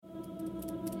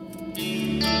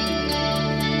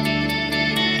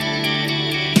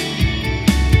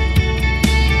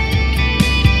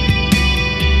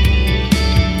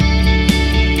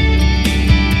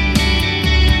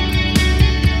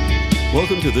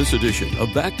to this edition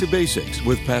of Back to Basics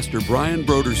with Pastor Brian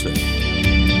Brodersen.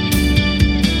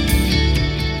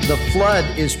 The flood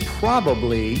is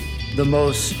probably the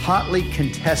most hotly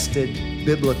contested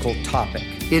biblical topic.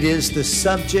 It is the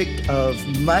subject of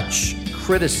much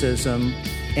criticism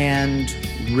and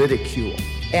ridicule.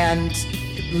 And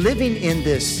living in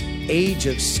this age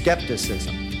of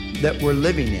skepticism that we're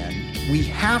living in, we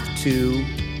have to,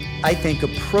 I think,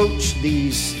 approach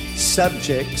these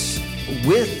subjects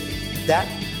with that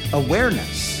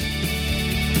awareness.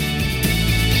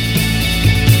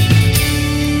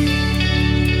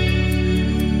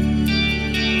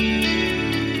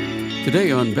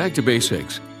 Today on Back to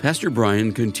Basics, Pastor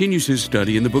Brian continues his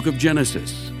study in the book of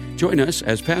Genesis. Join us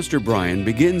as Pastor Brian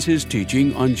begins his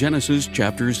teaching on Genesis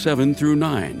chapters 7 through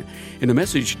 9 in a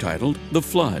message titled, The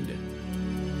Flood.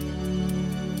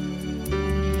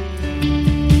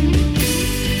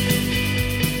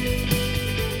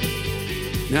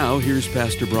 Now, here's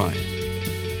Pastor Brian.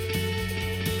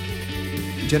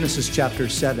 Genesis chapter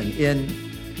 7. In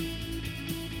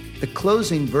the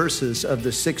closing verses of the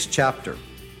 6th chapter,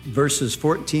 verses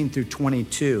 14 through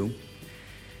 22,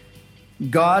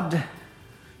 God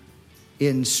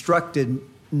instructed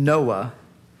Noah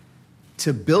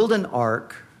to build an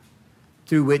ark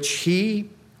through which he,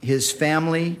 his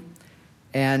family,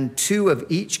 and 2 of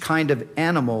each kind of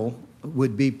animal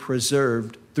would be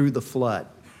preserved through the flood.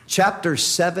 Chapters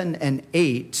 7 and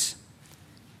 8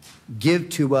 give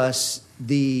to us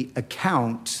the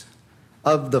account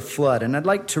of the flood. And I'd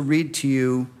like to read to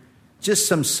you just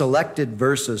some selected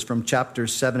verses from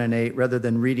chapters 7 and 8, rather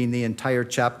than reading the entire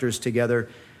chapters together,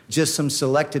 just some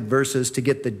selected verses to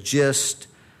get the gist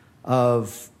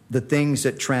of the things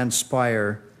that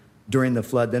transpire during the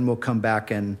flood. Then we'll come back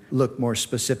and look more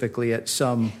specifically at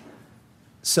some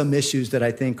issues that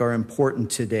I think are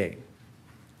important today.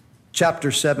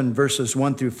 Chapter 7, verses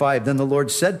 1 through 5. Then the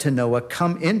Lord said to Noah,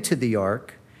 "Come into the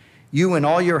ark, you and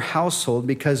all your household,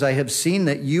 because I have seen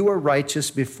that you are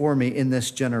righteous before me in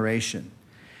this generation.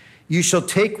 You shall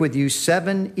take with you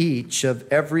 7 each of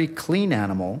every clean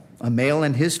animal, a male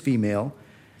and his female,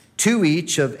 2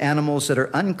 each of animals that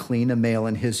are unclean, a male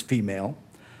and his female.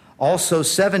 Also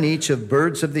 7 each of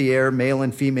birds of the air, male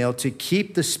and female, to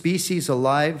keep the species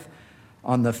alive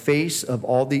on the face of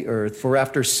all the earth. For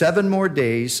after 7 more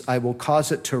days, I will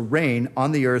cause it to rain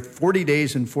on the earth 40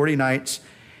 days and 40 nights,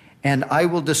 and I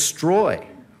will destroy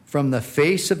from the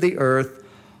face of the earth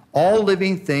all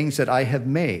living things that I have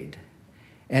made."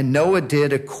 And Noah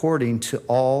did according to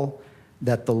all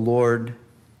that the Lord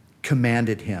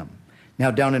commanded him. Now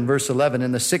down in verse 11,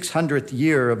 in the 600th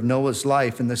year of Noah's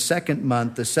life, in the 2nd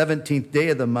month, the 17th day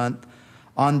of the month,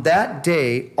 on that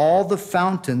day, all the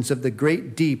fountains of the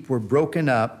great deep were broken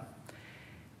up,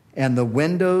 and the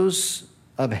windows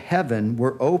of heaven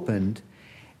were opened,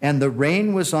 and the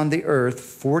rain was on the earth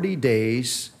 40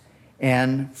 days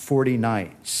and 40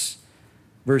 nights.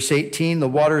 Verse 18, the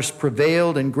waters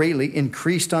prevailed and greatly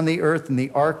increased on the earth, and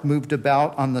the ark moved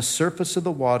about on the surface of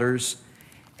the waters,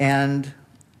 and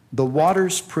the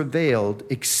waters prevailed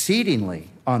exceedingly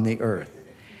on the earth.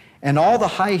 And all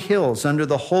the high hills under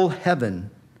the whole heaven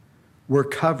were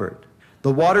covered.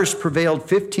 The waters prevailed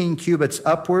 15 cubits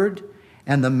upward,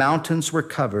 and the mountains were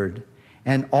covered.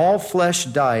 And all flesh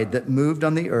died that moved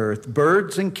on the earth,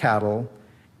 birds and cattle,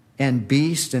 and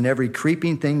beast, and every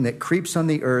creeping thing that creeps on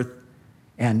the earth,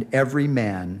 and every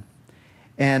man.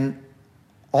 And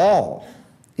all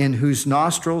in whose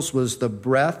nostrils was the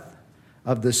breath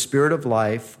of the Spirit of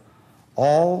life,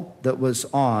 all that was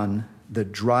on the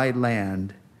dry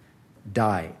land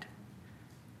died.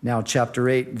 Now, chapter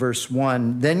 8, verse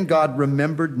 1, then God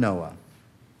remembered Noah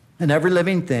and every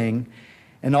living thing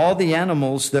and all the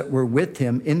animals that were with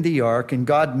him in the ark, and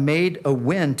God made a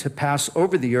wind to pass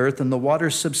over the earth, and the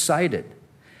waters subsided.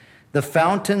 The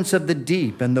fountains of the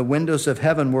deep and the windows of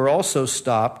heaven were also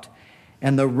stopped,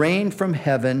 and the rain from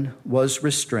heaven was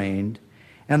restrained,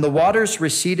 and the waters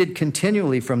receded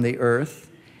continually from the earth.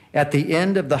 At the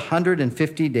end of the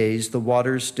 150 days, the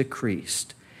waters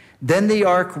decreased. Then the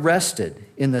ark rested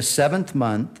in the 7th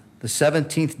month, the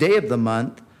 17th day of the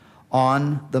month,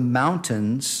 on the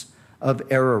mountains of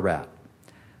Ararat.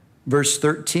 Verse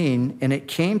 13, and it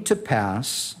came to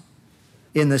pass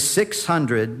in the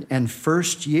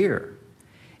 601st year,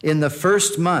 in the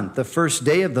 1st month, the 1st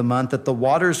day of the month, that the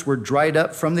waters were dried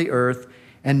up from the earth,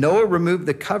 and Noah removed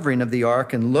the covering of the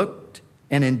ark and looked,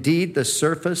 and indeed the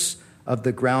surface of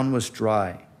the ground was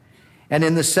dry. And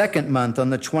in the 2nd month, on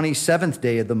the 27th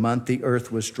day of the month, the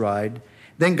earth was dried.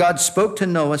 Then God spoke to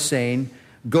Noah, saying,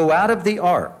 "Go out of the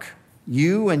ark,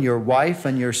 you and your wife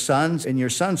and your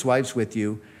sons' wives with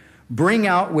you. Bring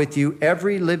out with you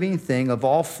every living thing of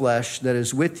all flesh that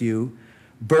is with you,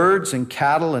 birds and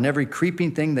cattle and every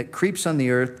creeping thing that creeps on the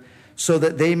earth, so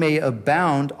that they may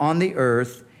abound on the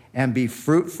earth and be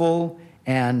fruitful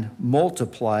and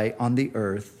multiply on the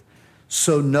earth.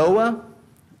 So Noah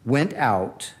went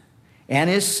out, and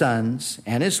his sons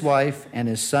and his wife and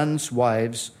his sons'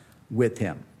 wives with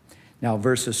him. Now,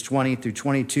 verses 20 through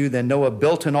 22, then Noah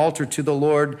built an altar to the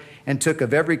Lord and took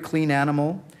of every clean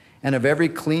animal and of every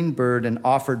clean bird and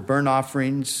offered burnt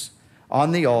offerings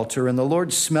on the altar. And the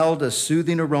Lord smelled a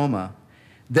soothing aroma.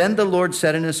 Then the Lord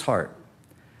said in his heart,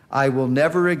 I will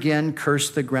never again curse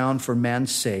the ground for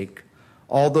man's sake,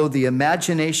 although the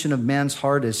imagination of man's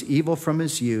heart is evil from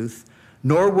his youth,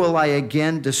 nor will I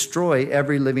again destroy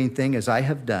every living thing as I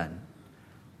have done.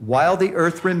 While the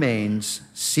earth remains,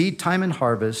 seed time and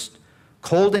harvest,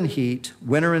 cold and heat,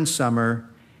 winter and summer,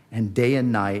 and day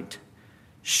and night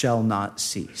shall not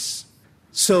cease.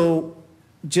 So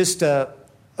just a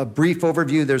brief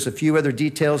overview. There's a few other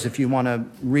details. If you want to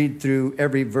read through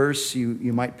every verse,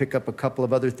 you might pick up a couple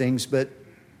of other things, but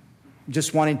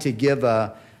just wanting to give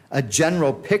a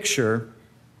general picture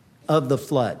of the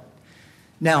flood.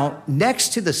 Now,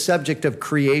 next to the subject of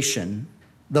creation,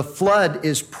 the flood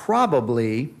is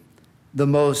probably the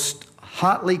most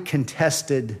hotly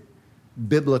contested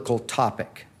biblical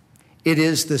topic. It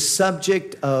is the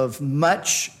subject of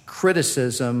much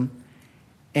criticism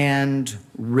and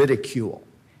ridicule.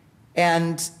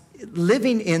 And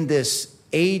living in this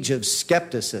age of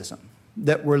skepticism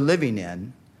that we're living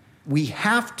in, we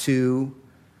have to,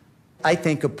 I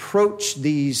think, approach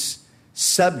these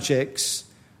subjects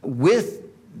with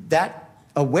that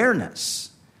awareness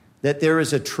that there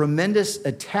is a tremendous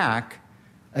attack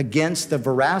against the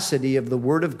veracity of the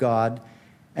Word of God.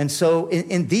 And so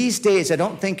in these days, I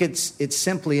don't think it's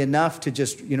simply enough to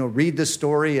just, read the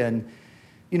story and,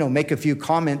 make a few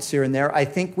comments here and there. I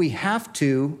think we have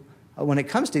to, when it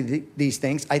comes to these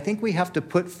things, I think we have to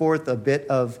put forth a bit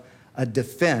of a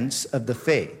defense of the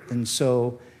faith. And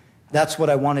so that's what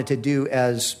I wanted to do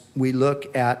as we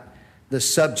look at the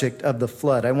subject of the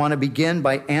flood. I want to begin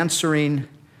by answering,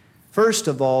 first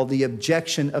of all, the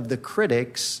objection of the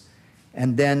critics,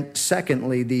 and then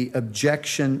secondly, the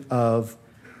objection of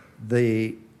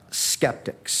the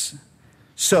skeptics.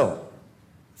 So,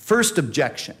 first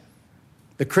objection.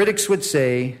 The critics would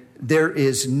say there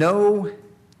is no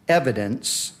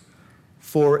evidence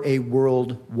for a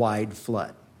worldwide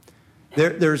flood.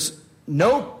 There's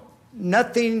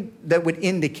nothing that would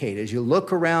indicate, as you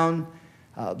look around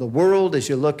the world, as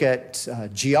you look at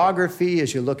geography,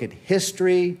 as you look at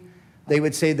history, they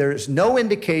would say there's no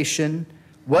indication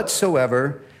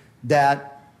whatsoever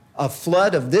that a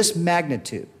flood of this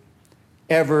magnitude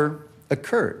ever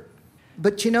occurred.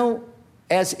 But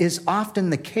as is often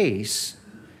the case,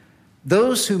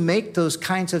 those who make those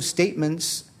kinds of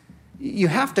statements, you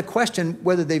have to question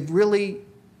whether they've really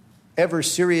ever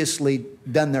seriously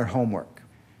done their homework.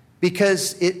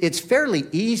 Because it's fairly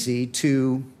easy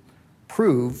to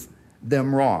prove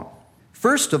them wrong.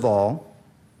 First of all,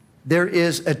 there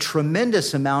is a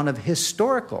tremendous amount of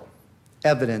historical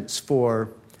evidence for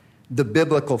the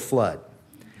biblical flood.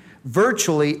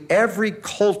 Virtually every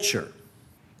culture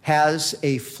has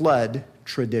a flood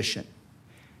tradition.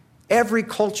 Every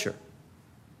culture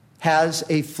has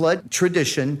a flood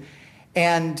tradition,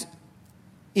 and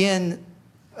in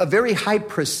a very high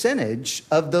percentage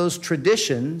of those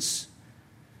traditions,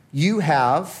 you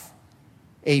have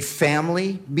a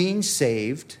family being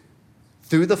saved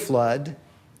through the flood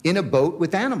in a boat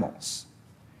with animals.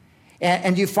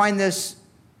 And you find this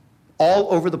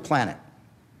all over the planet.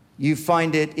 You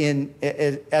find it in,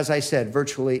 as I said,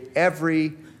 virtually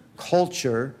every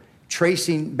culture,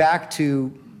 tracing back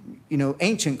to,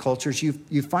 ancient cultures.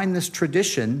 You find this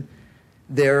tradition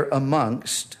there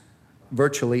amongst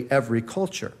virtually every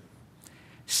culture.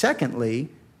 Secondly,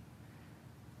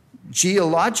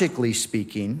 geologically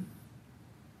speaking,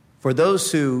 for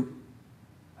those who,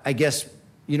 I guess,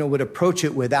 would approach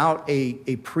it without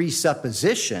a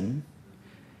presupposition,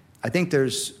 I think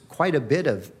there's quite a bit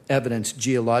of evidence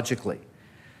geologically.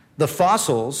 The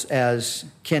fossils, as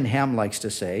Ken Ham likes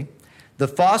to say, the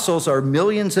fossils are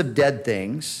millions of dead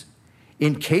things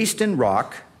encased in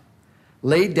rock,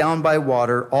 laid down by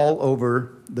water all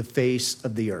over the face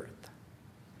of the earth.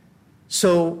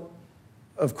 So,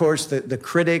 of course, the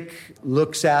critic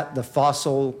looks at the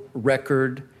fossil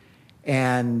record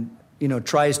and,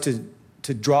 tries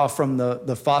to draw from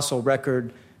the fossil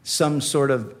record some sort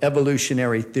of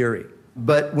evolutionary theory.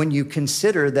 But when you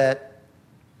consider that,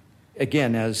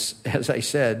 again, as I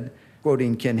said,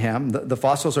 quoting Ken Ham, the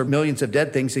fossils are millions of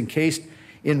dead things encased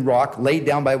in rock, laid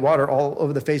down by water all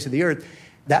over the face of the earth,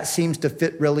 that seems to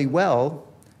fit really well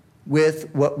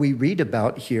with what we read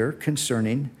about here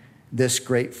concerning this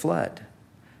great flood.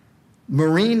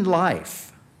 Marine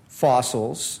life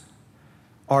fossils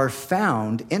are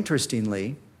found,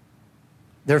 interestingly,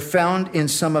 they're found in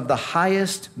some of the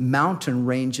highest mountain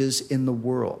ranges in the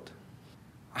world.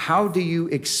 How do you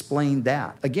explain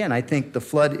that? Again, I think the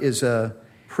flood is a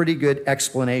pretty good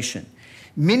explanation.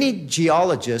 Many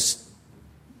geologists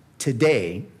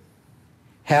today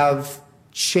have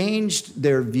changed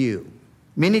their view.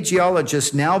 Many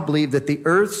geologists now believe that the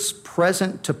Earth's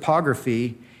present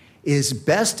topography is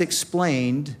best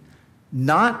explained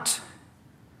not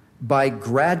by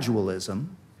gradualism,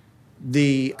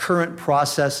 the current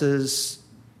processes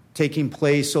taking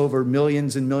place over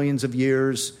millions and millions of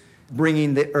years,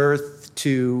 bringing the Earth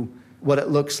to what it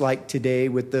looks like today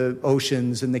with the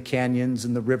oceans and the canyons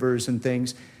and the rivers and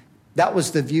things. That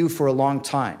was the view for a long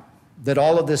time, that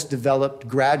all of this developed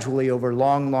gradually over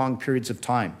long, long periods of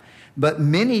time. But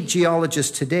many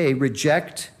geologists today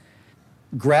reject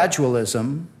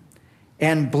gradualism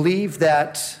and believe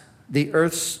that the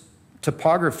Earth's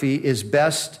topography is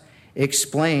best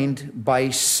explained by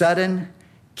sudden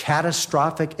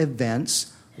catastrophic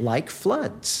events like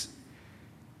floods.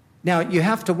 Now, you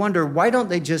have to wonder, why don't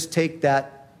they just take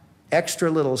that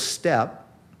extra little step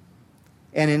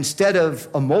and instead of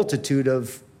a multitude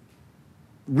of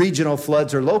regional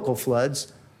floods or local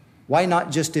floods, why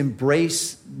not just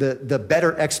embrace the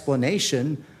better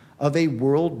explanation of a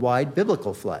worldwide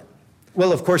biblical flood?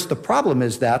 Well, of course, the problem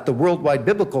is that the worldwide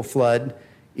biblical flood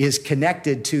is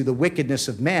connected to the wickedness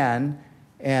of man,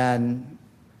 and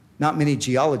not many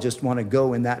geologists want to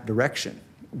go in that direction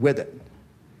with it.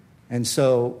 And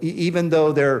so even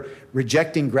though they're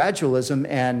rejecting gradualism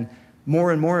and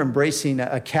more embracing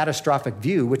a catastrophic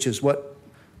view, which is what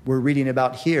we're reading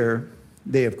about here,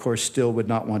 they, of course, still would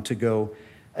not want to go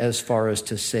as far as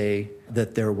to say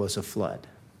that there was a flood.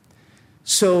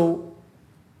 So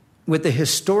with the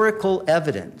historical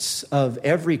evidence of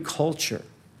every culture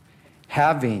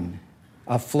having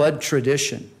a flood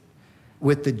tradition,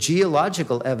 with the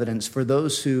geological evidence for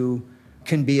those who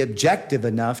can be objective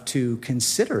enough to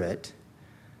consider it,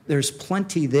 there's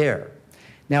plenty there.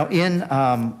 Now, in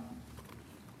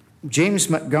James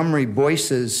Montgomery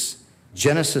Boyce's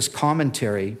Genesis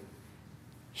commentary,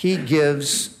 he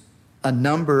gives a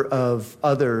number of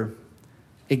other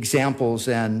examples,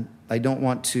 and I don't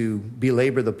want to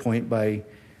belabor the point by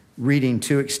reading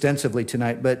too extensively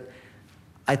tonight, but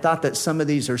I thought that some of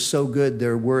these are so good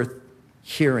they're worth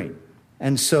hearing.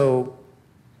 And so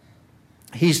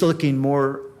he's looking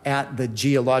more at the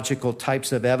geological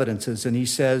types of evidences, and he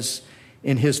says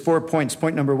in his 4 points,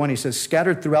 point number 1, he says,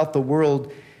 scattered throughout the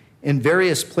world in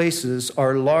various places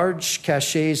are large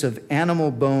caches of animal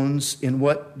bones in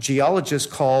what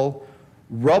geologists call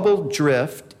rubble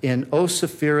drift in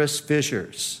ossiferous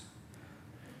fissures.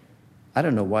 I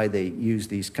don't know why they use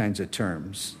these kinds of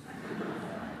terms.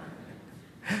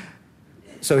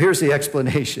 So here's the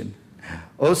explanation.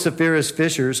 Ossiferous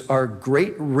fissures are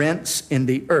great rents in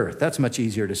the earth. That's much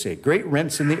easier to say. Great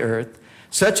rents in the earth,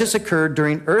 such as occurred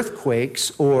during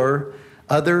earthquakes or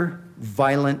other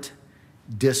violent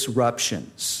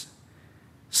disruptions.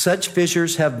 Such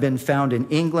fissures have been found in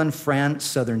England, France,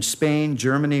 southern Spain,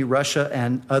 Germany, Russia,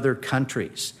 and other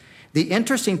countries. The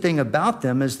interesting thing about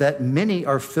them is that many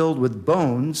are filled with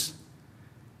bones.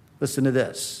 Listen to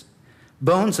this.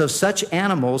 Bones of such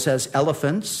animals as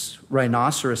elephants,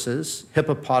 rhinoceroses,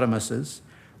 hippopotamuses,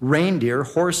 reindeer,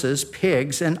 horses,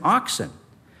 pigs, and oxen.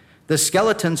 The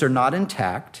skeletons are not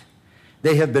intact.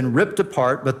 They have been ripped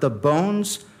apart, but the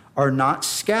bones are not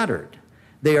scattered.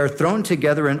 They are thrown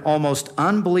together in almost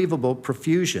unbelievable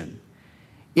profusion.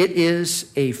 It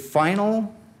is a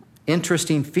final,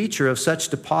 interesting feature of such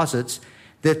deposits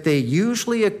that they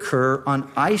usually occur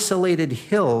on isolated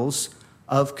hills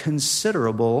of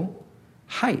considerable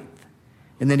height.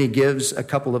 And then he gives a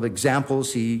couple of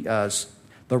examples. The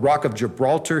Rock of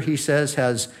Gibraltar, he says,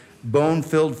 has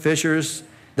bone-filled fissures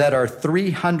that are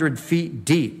 300 feet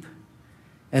deep.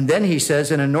 And then he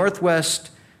says, in a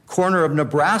northwest corner of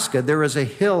Nebraska, there is a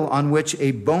hill on which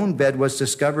a bone bed was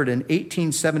discovered in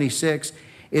 1876.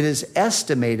 It is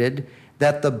estimated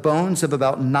that the bones of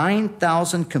about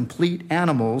 9,000 complete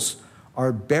animals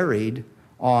are buried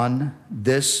on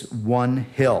this one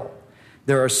hill.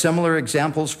 There are similar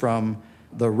examples from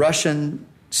the Russian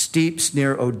steppes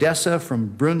near Odessa, from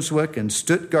Brunswick and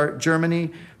Stuttgart,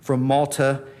 Germany, from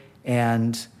Malta,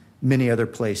 and many other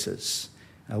places.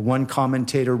 One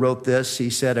commentator wrote this. He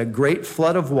said, a great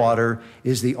flood of water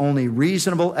is the only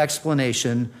reasonable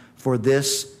explanation for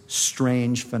this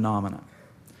strange phenomenon.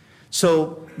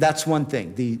 So that's one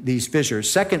thing, these fissures.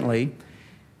 Secondly,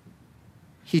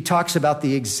 he talks about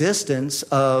the existence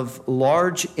of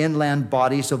large inland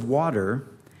bodies of water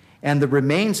and the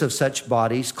remains of such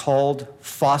bodies called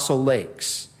fossil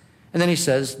lakes. And then he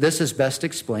says, this is best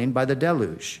explained by the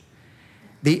deluge.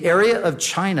 The area of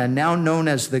China, now known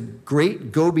as the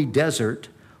Great Gobi Desert,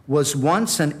 was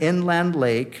once an inland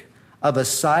lake of a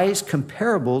size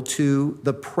comparable to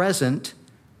the present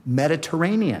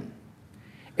Mediterranean.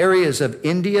 Areas of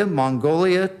India,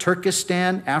 Mongolia,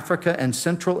 Turkestan, Africa, and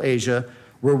Central Asia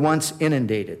were once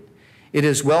inundated. It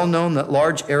is well known that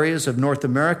large areas of North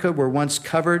America were once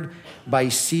covered by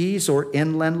seas or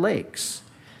inland lakes.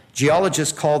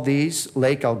 Geologists call these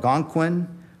Lake Algonquin,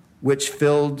 which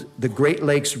filled the Great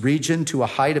Lakes region to a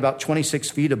height about 26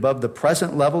 feet above the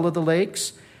present level of the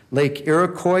lakes, Lake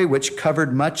Iroquois, which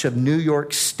covered much of New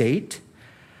York State,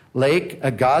 Lake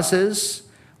Agassiz,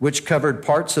 which covered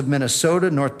parts of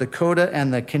Minnesota, North Dakota,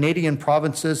 and the Canadian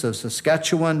provinces of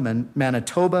Saskatchewan,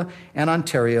 Manitoba, and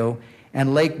Ontario,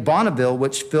 and Lake Bonneville,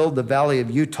 which filled the valley of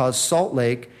Utah's Salt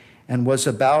Lake and was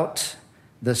about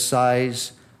the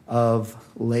size of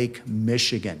Lake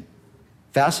Michigan.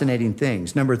 Fascinating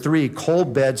things. Number 3, coal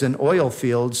beds and oil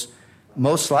fields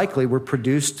most likely were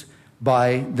produced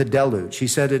by the deluge. He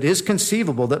said it is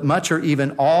conceivable that much or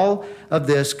even all of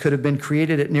this could have been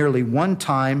created at nearly one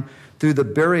time through the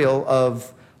burial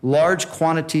of large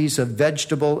quantities of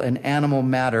vegetable and animal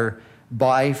matter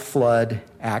by flood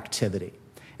activity.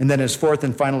 And then his fourth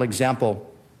and final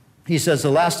example, he says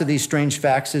the last of these strange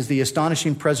facts is the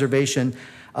astonishing preservation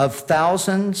of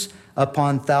thousands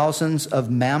upon thousands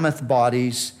of mammoth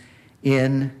bodies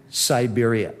in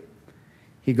Siberia.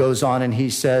 He goes on and he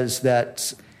says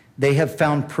that they have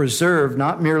found preserved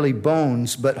not merely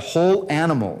bones, but whole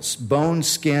animals, bones,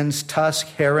 skins, tusk,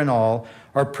 hair, and all,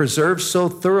 are preserved so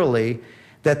thoroughly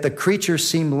that the creatures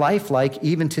seem lifelike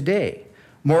even today.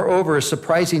 Moreover, a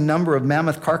surprising number of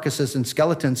mammoth carcasses and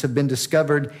skeletons have been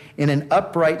discovered in an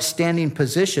upright standing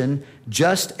position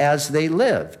just as they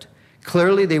lived.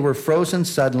 Clearly, they were frozen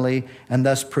suddenly and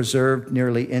thus preserved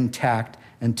nearly intact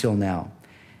until now.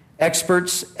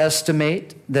 Experts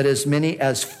estimate that as many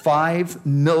as 5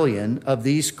 million of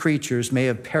these creatures may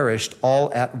have perished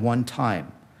all at one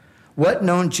time. What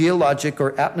known geologic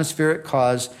or atmospheric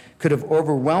cause could have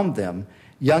overwhelmed them,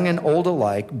 young and old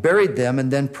alike, buried them,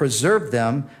 and then preserved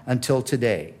them until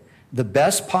today? The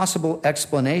best possible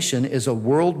explanation is a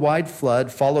worldwide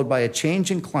flood followed by a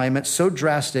change in climate so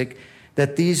drastic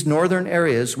that these northern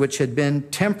areas, which had been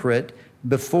temperate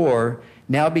before,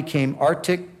 now became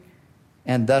Arctic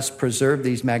and thus preserved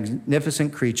these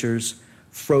magnificent creatures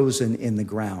frozen in the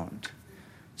ground.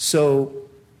 So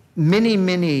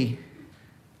many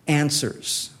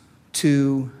answers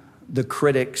to the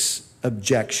critics'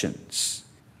 objections.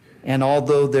 And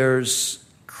although there's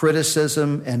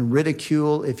criticism and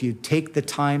ridicule, if you take the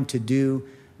time to do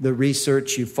the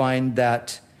research, you find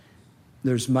that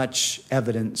there's much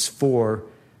evidence for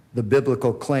the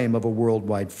biblical claim of a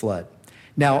worldwide flood.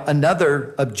 Now,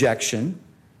 another objection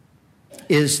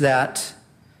is that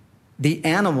the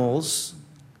animals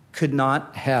could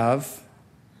not have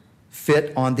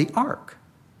fit on the ark.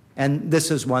 And this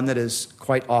is one that is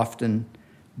quite often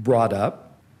brought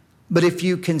up. But if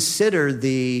you consider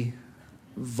the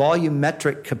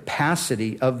volumetric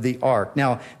capacity of the ark,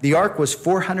 now the ark was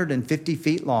 450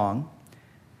 feet long,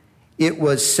 it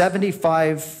was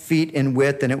 75 feet in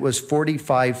width, and it was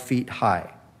 45 feet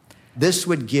high. This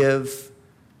would give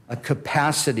a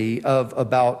capacity of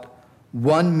about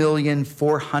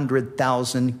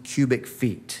 1,400,000 cubic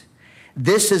feet.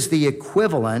 This is the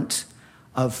equivalent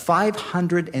of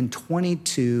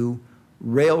 522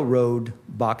 railroad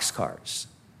boxcars.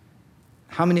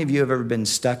 How many of you have ever been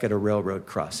stuck at a railroad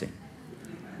crossing?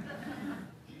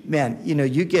 Man,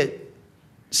 you get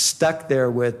stuck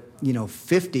there with,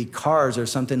 50 cars or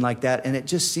something like that, and it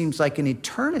just seems like an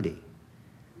eternity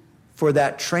for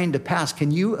that train to pass. Can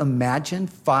you imagine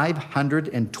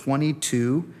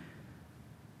 522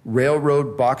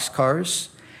 railroad boxcars?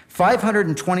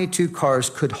 522 cars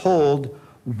could hold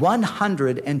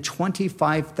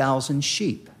 125,000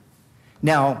 sheep.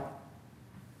 Now,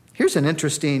 here's an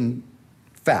interesting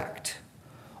fact.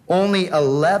 Only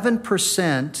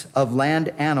 11% of land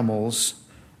animals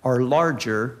are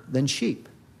larger than sheep.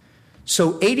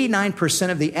 So 89%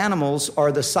 of the animals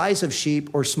are the size of sheep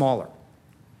or smaller.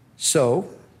 So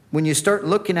when you start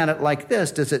looking at it like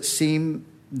this, does it seem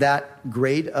that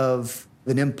great of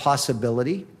an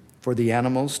impossibility for the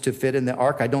animals to fit in the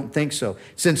ark? I don't think so.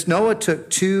 Since Noah took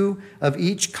 2 of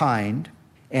each kind,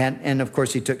 and of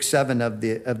course he took 7 of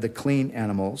the clean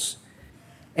animals,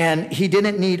 and he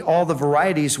didn't need all the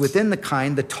varieties within the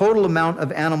kind, the total amount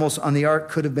of animals on the ark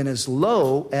could have been as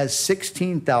low as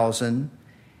 16,000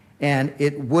 and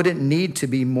it wouldn't need to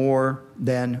be more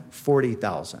than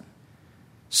 40,000.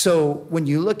 So when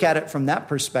you look at it from that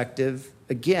perspective,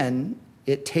 again,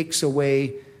 it takes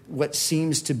away what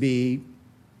seems to be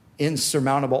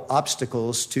insurmountable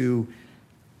obstacles to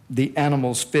the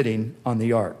animals fitting on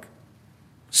the ark.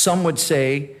 Some would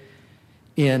say,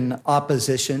 in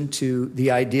opposition to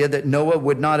the idea, that Noah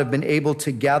would not have been able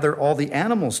to gather all the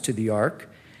animals to the ark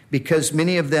because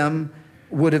many of them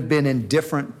would have been in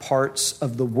different parts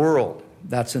of the world.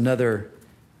 That's another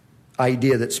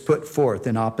idea that's put forth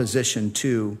in opposition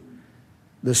to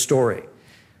the story.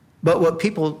 But what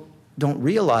people don't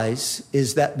realize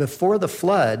is that before the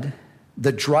flood,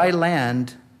 the dry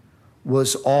land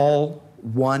was all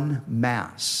one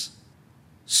mass.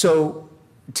 So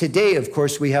today, of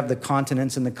course, we have the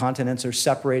continents, and the continents are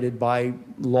separated by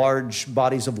large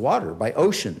bodies of water, by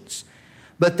oceans.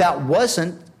 But that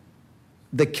wasn't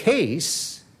the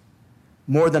case,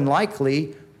 more than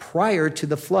likely, prior to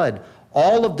the flood.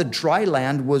 All of the dry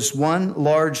land was one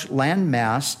large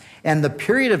landmass, and the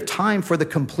period of time for the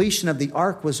completion of the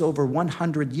ark was over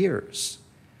 100 years.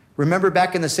 Remember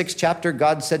back in the 6th chapter,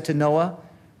 God said to Noah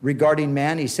regarding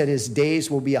man, he said his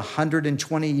days will be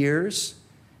 120 years.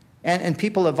 And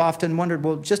people have often wondered,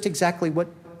 well, just exactly what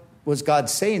was God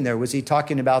saying there? Was he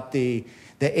talking about the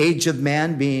age of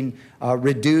man being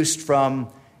reduced from,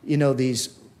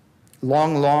 these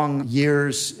long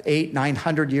years,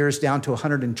 800-900 years down to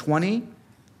 120?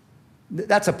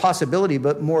 That's a possibility,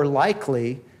 but more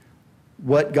likely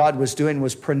what God was doing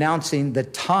was pronouncing the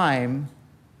time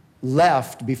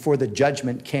left before the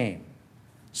judgment came.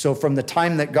 So from the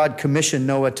time that God commissioned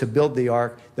Noah to build the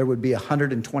ark, there would be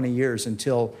 120 years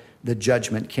until the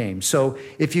judgment came. So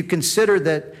if you consider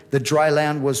that the dry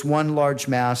land was one large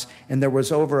mass and there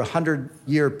was over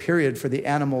 100-year period for the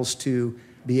animals to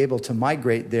be able to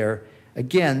migrate there,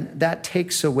 again, that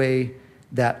takes away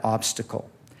that obstacle.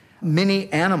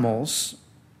 Many animals,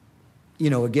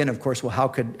 again, of course, well,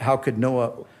 how could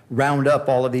Noah round up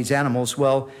all of these animals?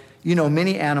 Well,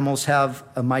 many animals have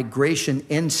a migration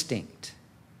instinct.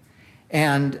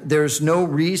 And there's no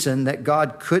reason that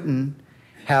God couldn't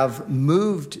have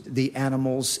moved the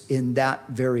animals in that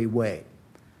very way.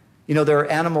 There are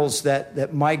animals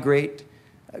that migrate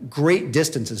great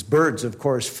distances. Birds, of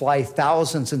course, fly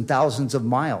thousands and thousands of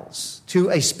miles to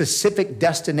a specific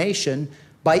destination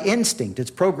by instinct. It's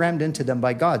programmed into them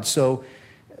by God. So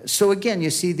again, you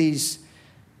see these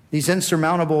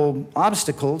insurmountable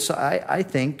obstacles. I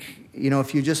think,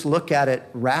 if you just look at it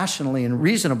rationally and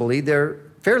reasonably, they're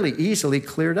fairly easily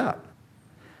cleared up.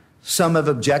 Some have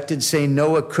objected, saying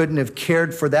Noah couldn't have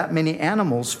cared for that many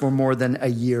animals for more than a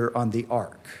year on the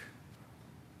ark.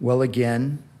 Well,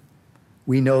 again,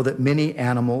 we know that many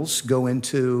animals go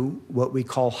into what we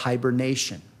call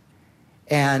hibernation.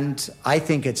 And I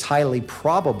think it's highly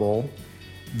probable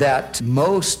that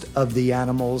most of the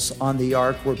animals on the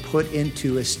ark were put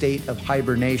into a state of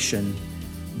hibernation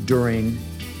during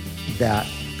that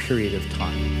period of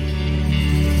time.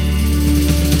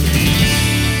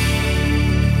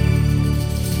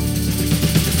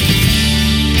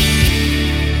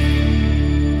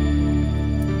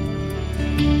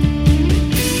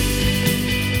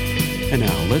 And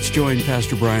now, let's join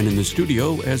Pastor Brian in the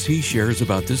studio as he shares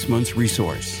about this month's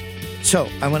resource. So,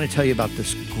 I want to tell you about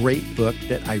this great book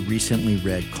that I recently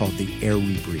read called The Air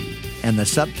We Breathe. And the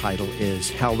subtitle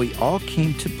is How We All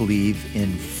Came to Believe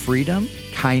in Freedom,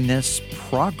 Kindness,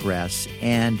 Progress,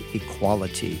 and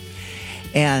Equality.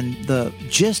 And the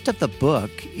gist of the book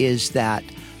is that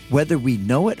whether we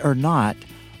know it or not,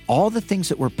 all the things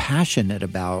that we're passionate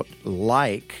about,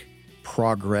 like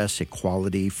progress,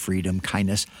 equality, freedom,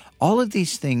 kindness, all of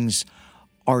these things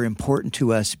are important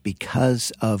to us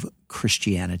because of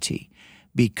Christianity,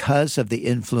 because of the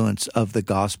influence of the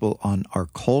gospel on our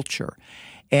culture.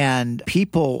 And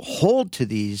people hold to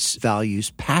these values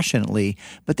passionately,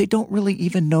 but they don't really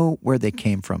even know where they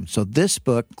came from. So this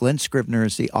book, Glen Scrivener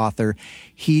is the author.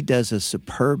 He does a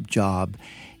superb job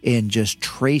in just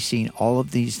tracing all of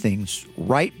these things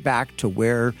right back to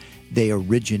where they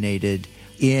originated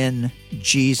in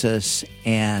Jesus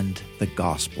and the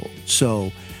gospel.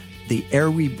 So The Air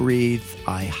We Breathe,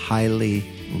 I highly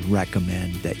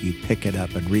recommend that you pick it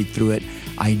up and read through it.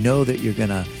 I know that you're going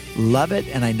to love it,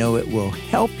 and I know it will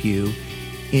help you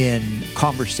in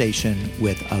conversation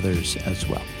with others as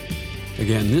well.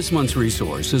 Again, this month's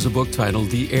resource is a book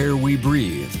titled The Air We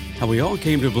Breathe, How We All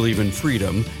Came to Believe in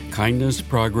Freedom, Kindness,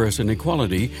 Progress, and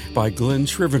Equality by Glen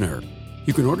Scrivener.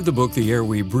 You can order the book The Air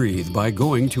We Breathe by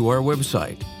going to our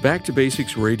website,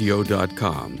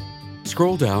 backtobasicsradio.com.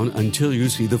 Scroll down until you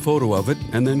see the photo of it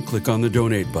and then click on the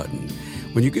donate button.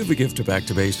 When you give a gift to Back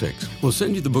to Basics, we'll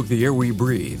send you the book The Air We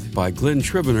Breathe by Glenn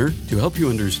Scrivener to help you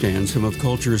understand some of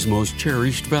culture's most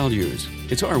cherished values.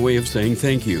 It's our way of saying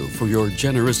thank you for your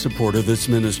generous support of this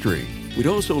ministry. We'd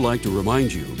also like to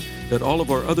remind you that all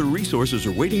of our other resources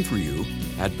are waiting for you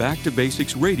at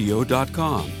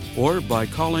backtobasicsradio.com or by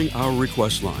calling our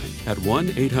request line at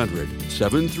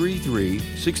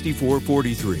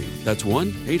 1-800-733-6443. That's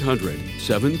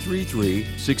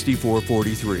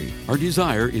 1-800-733-6443. Our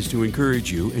desire is to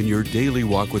encourage you in your daily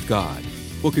walk with God.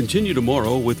 We'll continue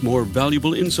tomorrow with more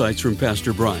valuable insights from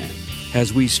Pastor Brian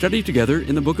as we study together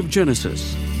in the book of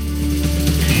Genesis.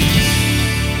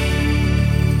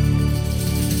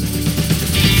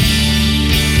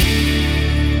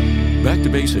 Back to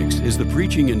Basics is the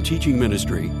preaching and teaching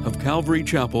ministry of Calvary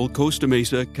Chapel, Costa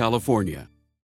Mesa, California.